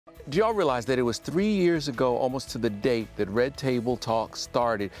do y'all realize that it was 3 years ago, almost to the date, that Red Table Talk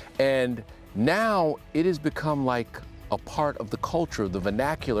started, and now it has become like a part of the culture, the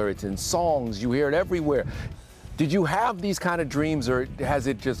vernacular. It's in songs, you hear it everywhere. Did you have these kind of dreams, or has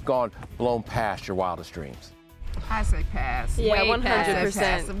it just blown past your wildest dreams? I say pass. Yeah, Way 100%.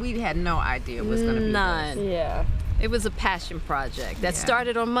 past. We had no idea it was going to be None. this. Yeah. It was a passion project that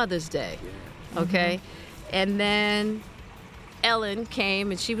started on Mother's Day, okay? And then Ellen came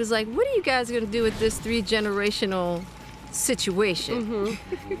and she was like, what are you guys gonna do with this 3-generational situation?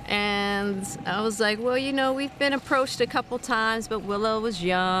 And I was like, well, you know, we've been approached a couple times, but Willow was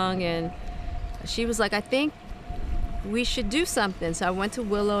young, and she was like, I think we should do something. So I went to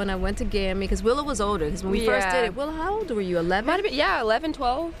Willow and I went to Gammy, because Willow was older, because when we first did it, Willow, how old were you, 11? Might have been, yeah, 11,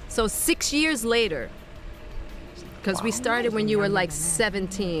 12. So 6 years later, because we started when you were like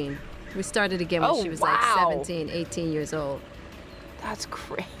 17. We started again when she was like 17, 18 years old. That's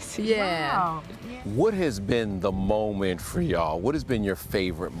crazy. Yeah. Wow. What has been the moment for y'all? What has been your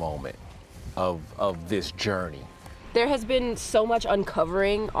favorite moment of this journey? There has been so much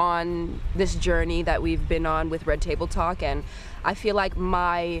uncovering on this journey that we've been on with Red Table Talk, and I feel like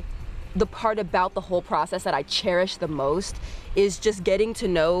the part about the whole process that I cherish the most is just getting to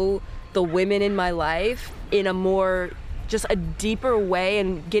know the women in my life in a more, just a deeper way,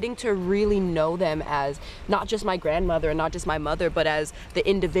 and getting to really know them as not just my grandmother and not just my mother, but as the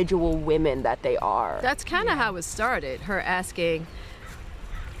individual women that they are. That's kind of how it started, her asking,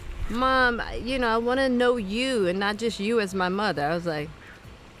 Mom, you know, I want to know you and not just you as my mother. I was like,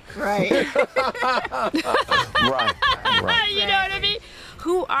 Right. Right. you know what I mean?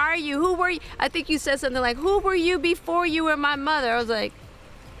 Who are you? Who were you? I think you said something like, who were you before you were my mother? I was like,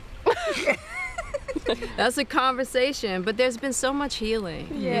 that's a conversation, but there's been so much healing,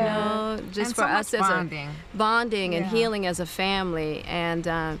 you know, just And for so us much as bonding. bonding and healing as a family,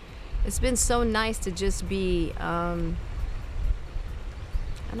 and it's been so nice to just be, I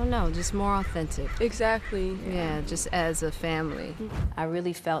don't know, just more authentic. Exactly. Yeah, just as a family. I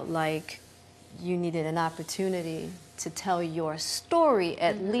really felt like you needed an opportunity to tell your story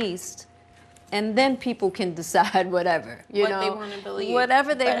at least, and then people can decide whatever, you know, what they want to believe.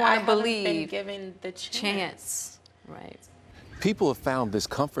 whatever they But want to I haven't believe. been given the chance. Right. People have found this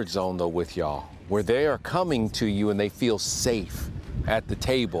comfort zone, though, with y'all, where they are coming to you and they feel safe at the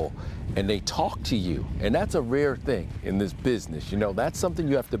table and they talk to you. And that's a rare thing in this business. You know, that's something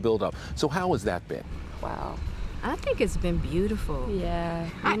you have to build up. So how has that been? Wow. I think it's been beautiful. Yeah.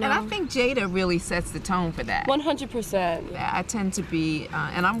 And I think Jada really sets the tone for that. 100%. I tend to be,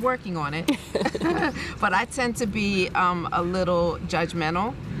 and I'm working on it, but I tend to be a little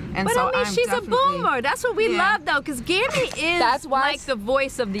judgmental. And But so I mean, I'm she's a definitely- boomer. That's what we love, though, because Gammy is That's why like the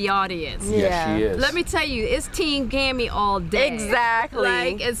voice of the audience. Yes, she is. Let me tell you, it's Team Gammy all day. Exactly.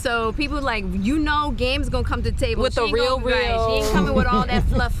 Like, and so people like, you know, Gammy's gonna come to the table With She the ain't gonna be real. She ain't coming with all that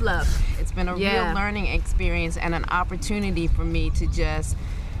fluff. It's been a Yeah. real learning experience and an opportunity for me to just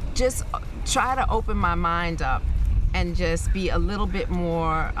try to open my mind up and just be a little bit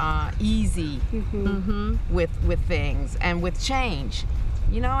more easy with things and with change.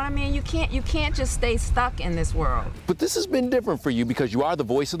 You know what I mean? You can't just stay stuck in this world. But this has been different for you because you are the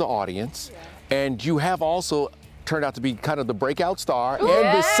voice of the audience, and you have also turned out to be kind of the breakout star and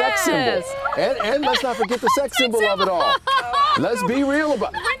the sex symbol. And let's not forget the sex symbol of it all. Let's be real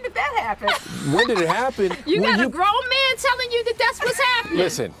about it. When did that happen? When did it happen? You When got a grown man telling you that that's what's happening.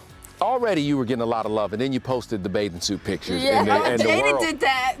 Listen, already you were getting a lot of love, and then you posted the bathing suit pictures. Yeah. And the Jada world. did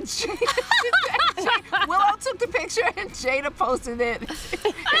that. Willow took the picture and Jada posted it.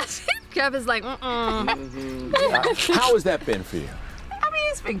 Kevin's like, How has that been for you? I mean,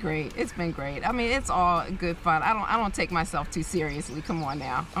 it's been great. It's been great. I mean, it's all good fun. I don't take myself too seriously. Come on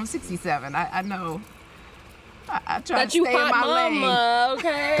now. I'm 67. I know. I try That to you stay in hot my lane. mama,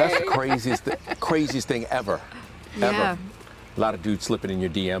 okay? That's the craziest thing ever. Yeah. Ever. A lot of dudes slipping in your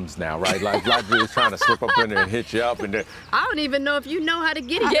DMs now, right? Like, a lot of dudes trying to slip up in there and hit you up. And I don't even know if you know how to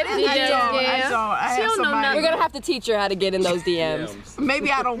get in Get your in DMs, there. yeah. I She have don't know somebody- nothing. We're gonna have to teach her how to get in those DMs.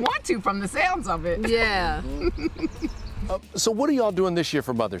 Maybe I don't want to from the sounds of it. Yeah. So what are y'all doing this year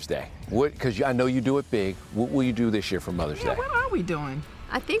for Mother's Day? Because I know you do it big. What will you do this year for Mother's Yeah, Day? what are we doing?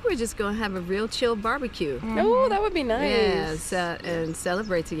 I think we're just gonna have a real chill barbecue. Oh, that would be nice. Yeah, and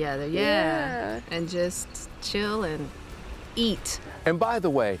celebrate together. Yeah. And just chill and eat. And by the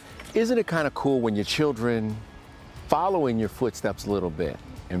way, isn't it kind of cool when your children follow in your footsteps a little bit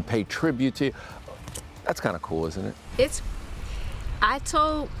and pay tribute to you? That's kind of cool, isn't it? I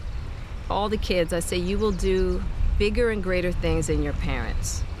told all the kids, I say, you will do bigger and greater things than your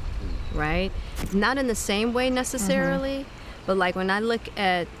parents, right? Not in the same way necessarily, but like when I look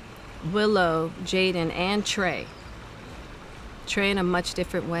at Willow, Jaden, and Trey. Trey in a much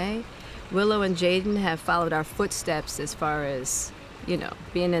different way. Willow and Jaden have followed our footsteps as far as, you know,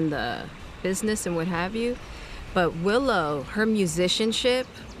 being in the business and what have you. But Willow, her musicianship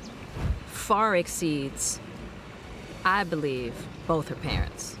far exceeds, I believe, both her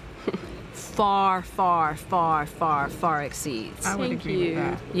parents. Far, far, far, far, far exceeds. I would agree with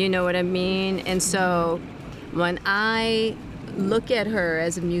that. You know what I mean? And so when I look at her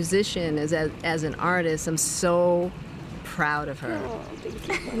as a musician, as an artist, I'm so proud of her. Oh,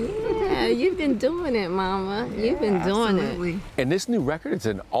 thank you. Yeah, you've been doing it, Mama. You've been doing Absolutely. And this new record, it's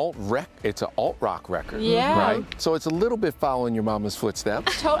an alt rock record. Yeah. Right? So it's a little bit following your mama's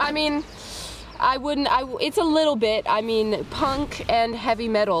footsteps. I mean, it's a little bit. I mean, punk and heavy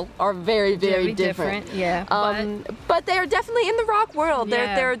metal are very, very different. Yeah. But they're definitely in the rock world.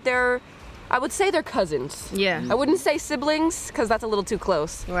 Yeah. They're I would say they're cousins. Yeah. I wouldn't say siblings because that's a little too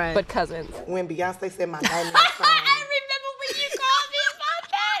close. Right. But cousins. When Beyonce said my name in the song, I remember when you called me about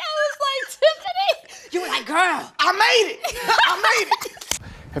that. I was like, Tiffany. you were like, girl, I made it. I made it.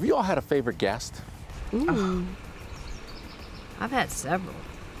 Have you all had a favorite guest? I've had several.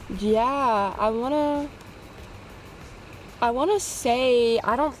 Yeah, I wanna say,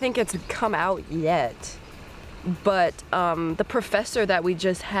 I don't think it's come out yet, but the professor that we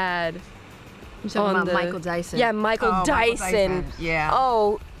just had. You're talking on about Michael Dyson. Yeah, Michael Oh, Dyson. Michael Dyson, yeah.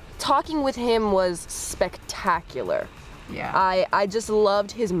 Oh, talking with him was spectacular. Yeah. I just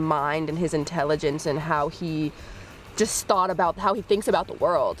loved his mind and his intelligence and how he just thought about how he thinks about the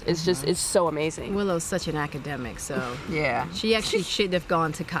world. It's just, it's so amazing. Willow's such an academic, so Yeah. she actually shouldn't have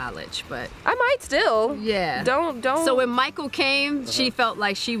gone to college, but I might still. yeah. Don't. So when Michael came, she felt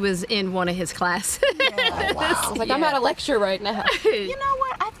like she was in one of his classes. I was like, I'm at a lecture right now. You know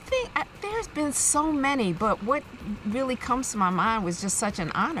what? I think there's been so many, but what really comes to my mind was just such an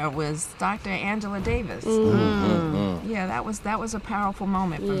honor was Dr. Angela Davis. Yeah, that was a powerful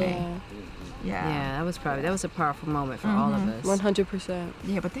moment for me. Yeah, that was a powerful moment for all of us. 100%.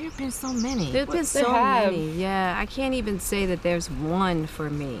 Yeah, but there have been so many. There's been They so have. many. Yeah, I can't even say that there's one for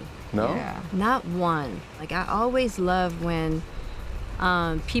me. No? Yeah. Not one. Like, I always love when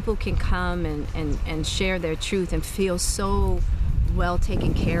people can come and share their truth and feel so well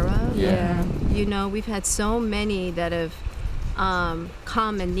taken care of. Yeah. You know, we've had so many that have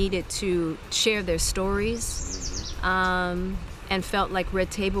come and needed to share their stories and felt like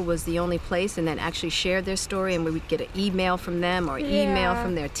Red Table was the only place, and then actually shared their story, and we would get an email from them or email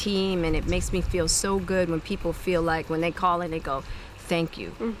from their team, and it makes me feel so good when people feel like when they call in, they go, thank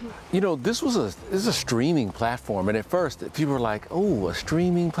you. You know, this is a streaming platform, and at first people were like, "Oh, a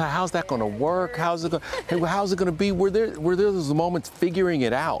streaming platform? How's that going to work? How's it going to be?" Were there those moments figuring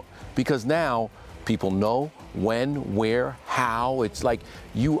it out? Because now people know when, where, how. It's like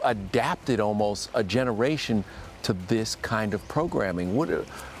you adapted almost a generation to this kind of programming. What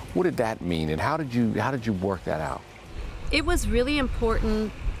did that mean, and how did you work that out? It was really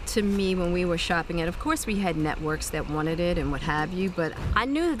important to me when we were shopping it. Of course, we had networks that wanted it and what have you, but I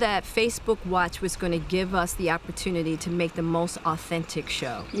knew that Facebook Watch was going to give us the opportunity to make the most authentic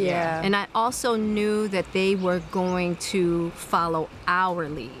show. Yeah. And I also knew that they were going to follow our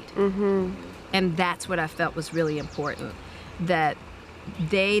lead. And that's what I felt was really important, that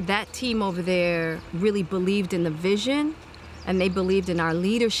that team over there really believed in the vision, and they believed in our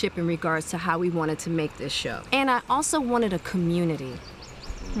leadership in regards to how we wanted to make this show. And I also wanted a community.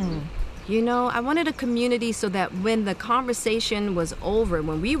 You know, I wanted a community so that when the conversation was over,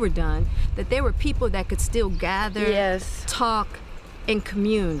 when we were done, that there were people that could still gather, talk, and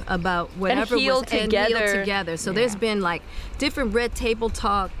commune about whatever and heal was and heal together. So there's Yeah. been like different Red Table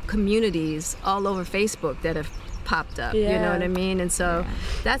Talk communities all over Facebook that have popped up. You know what I mean? And so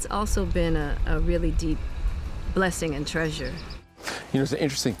that's also been a really deep blessing and treasure. You know, it's an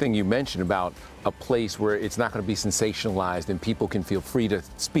interesting thing you mentioned about a place where it's not going to be sensationalized and people can feel free to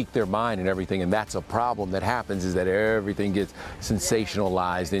speak their mind and everything, and that's a problem that happens, is that everything gets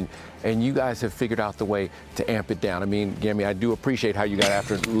sensationalized, and you guys have figured out the way to amp it down. I mean, Gammy, I do appreciate how you got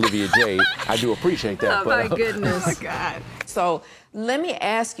after Olivia Jade. I do appreciate that. Oh my goodness. Oh, God. So let me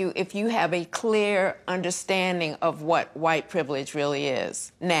ask you if you have a clear understanding of what white privilege really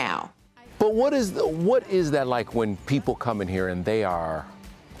is now. But what is that like when people come in here and they're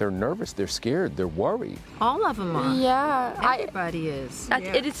nervous, they're scared, they're worried? All of them are. Yeah. Everybody is.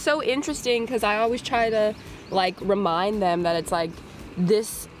 It is so interesting because I always try to like remind them that it's like,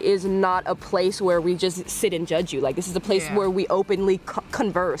 this is not a place where we just sit and judge you. Like, this is a place where we openly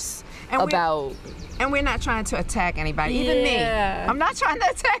converse about. And we're not trying to attack anybody, even me. I'm not trying to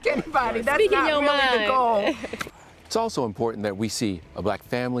attack anybody. That's Speaking not your really the mind. goal. It's also important that we see a black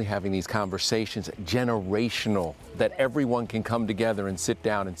family having these conversations, generational, that everyone can come together and sit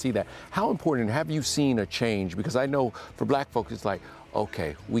down and see that. How important have you seen a change? Because I know for black folks, it's like,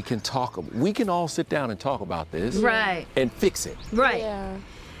 okay, we can all sit down and talk about this. Right. And fix it. Right. Yeah.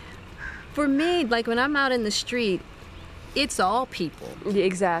 For me, like when I'm out in the street, it's all people.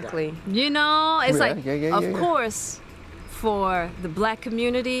 Exactly. You know, it's Yeah, of course, for the black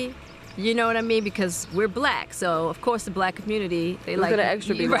community, you know what I mean? Because we're black, so of course the black community, they like gonna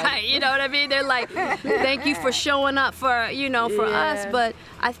extra be right. black. You know what I mean? They're like, thank you for showing up for for us. But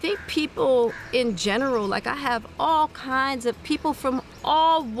I think people in general, like I have all kinds of people from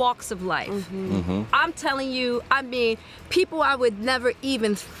all walks of life. I'm telling you, I mean, people I would never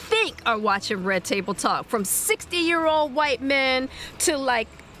even think are watching Red Table Talk, from 60-year-old white men to like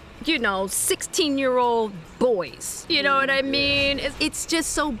 16-year-old boys. You know what I mean? It's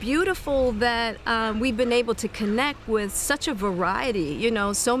just so beautiful that we've been able to connect with such a variety,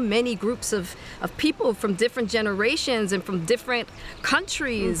 so many groups of people from different generations and from different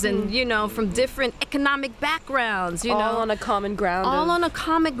countries and, from different economic backgrounds, all on a common ground. All on a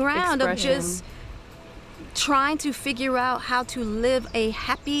common ground of expression. just trying to figure out how to live a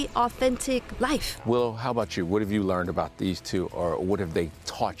happy, authentic life. Willow, how about you? What have you learned about these two, or what have they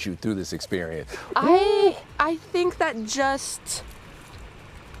taught you through this experience? I think that just,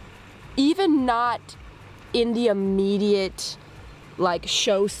 even not in the immediate like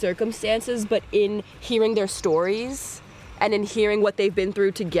show circumstances, but in hearing their stories and in hearing what they've been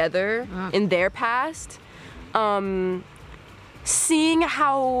through together in their past, seeing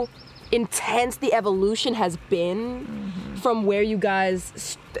how intense the evolution has been from where you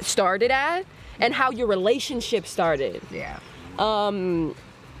guys started at and how your relationship started. Yeah.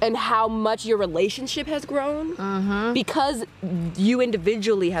 And how much your relationship has grown because you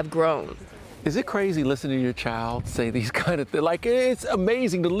individually have grown. Is it crazy listening to your child say these kind of things? Like, it's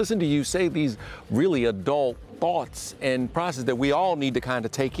amazing to listen to you say these really adult thoughts and processes that we all need to kind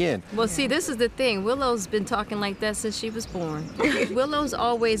of take in. Well, see, this is the thing. Willow's been talking like that since she was born. Willow's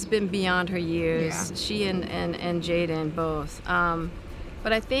always been beyond her years. Yeah. She and Jaden both.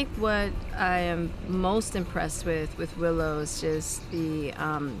 But I think what I am most impressed with Willow is just the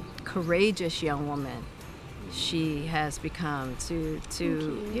courageous young woman she has become to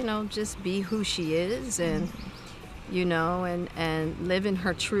just be who she is and and live in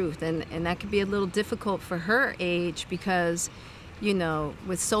her truth, and that could be a little difficult for her age because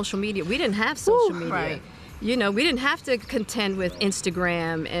with social media, we didn't have social media. Right. We didn't have to contend with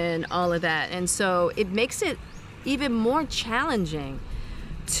Instagram and all of that, and so it makes it even more challenging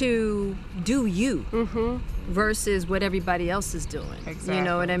to do you versus what everybody else is doing. Exactly. You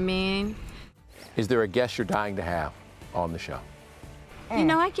know what I mean? Is there a guest you're dying to have on the show?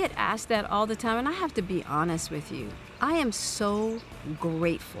 I get asked that all the time, and I have to be honest with you. I am so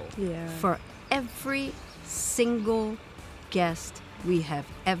grateful for every single guest we have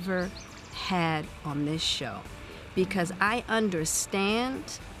ever had on this show, because I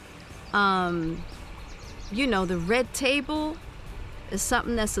understand, the red table is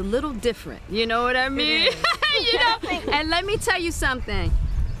something that's a little different. You know what I mean? And let me tell you something.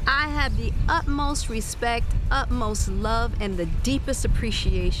 I have the utmost respect, utmost love, and the deepest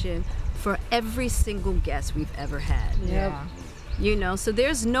appreciation for every single guest we've ever had. Yeah. So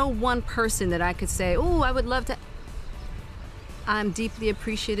there's no one person that I could say, oh, I would love to. I'm deeply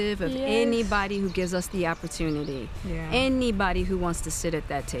appreciative of anybody who gives us the opportunity. Yeah. Anybody who wants to sit at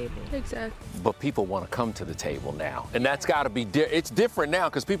that table. Exactly. But people want to come to the table now, and that's got to be it's different now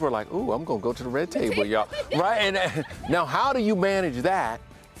because people are like, "Ooh, I'm gonna go to the red table, y'all." Right? And now, how do you manage that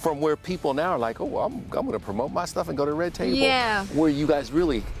from where people now are like, "Oh, I'm gonna promote my stuff and go to the red table"? Yeah. Where you guys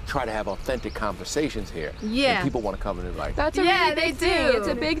really try to have authentic conversations here. Yeah. And people want to come in and like. That's a Yeah, really big they thing. do. It's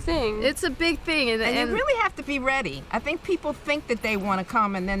a big thing. It's a big thing. And you really have to be ready. I think people think that they want to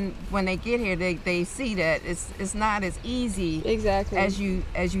come, and then when they get here, they see that it's not as easy Exactly. as you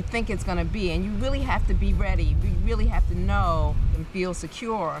think it's going to be. And you really have to be ready. You really have to know and feel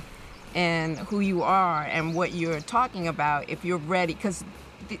secure in who you are and what you're talking about if you're ready. Because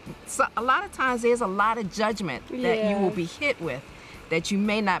a lot of times there's a lot of judgment that you will be hit with that you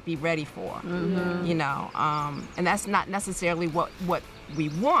may not be ready for. And that's not necessarily what we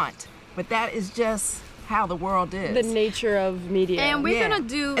want, but that is just how the world is. The nature of media. And we're gonna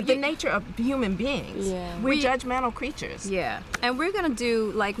do the nature of human beings. Yeah. We're judgmental creatures. Yeah, and we're gonna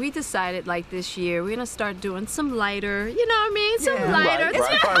do, like, we decided, like, this year we're gonna start doing some lighter, you know what I mean, some lighter.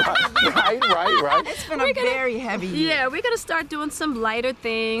 Right. It's been a very heavy year. Yeah, we're gonna start doing some lighter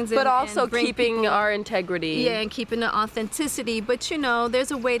things, but also and bring keeping people, our integrity. yeah, and keeping the authenticity. But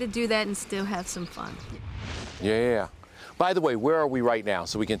there's a way to do that and still have some fun. Yeah. By the way, where are we right now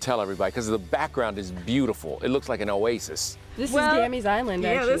so we can tell everybody? Because the background is beautiful. It looks like an oasis. This is Gammy's Island,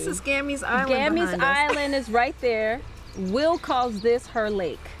 actually. Yeah, this is Gammy's Island. Gammy's Island is right there. Will calls this her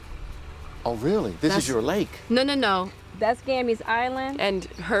lake. Oh, really? This is your lake? No. That's Gammy's Island. And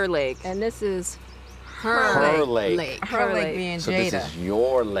her lake. And this is her lake. Her lake being So Jada. this is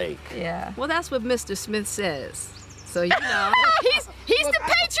your lake. Yeah. Well, that's what Mr. Smith says. So, you know, he's the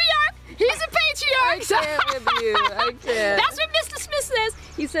patriarch. He's a patriarch. I can't with you. I can't. That's what Mr. Smith says.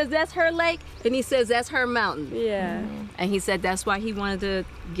 He says that's her lake, and he says that's her mountain. Yeah. And he said that's why he wanted to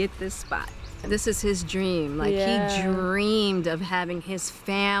get this spot. This is his dream. Like, he dreamed of having his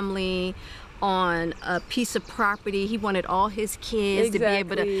family on a piece of property. He wanted all his kids to be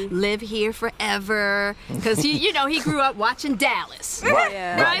able to live here forever. Because he grew up watching Dallas. Right.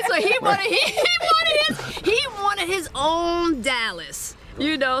 Yeah. Right? So he wanted his own Dallas.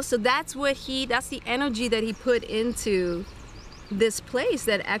 You know, so that's the energy that he put into this place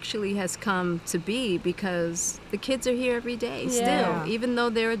that actually has come to be, because the kids are here every day still. Even though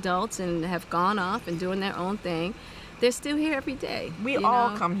they're adults and have gone off and doing their own thing, they're still here every day. We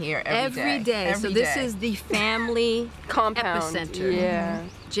all come here every day. So this is the family compound epicenter. Yeah.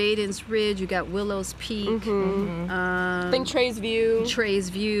 Jaden's Ridge, you got Willow's Peak. I think Trey's View.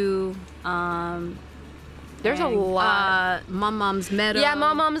 There's a lot. Mom's Meadow. Yeah,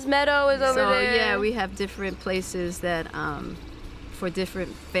 Mom's Meadow is over there. So yeah, we have different places that for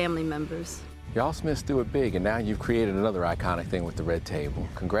different family members. Y'all Smiths do it big, and now you've created another iconic thing with the red table.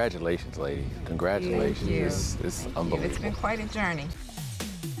 Congratulations, ladies. Congratulations. Thank you. It's unbelievable. It's been quite a journey.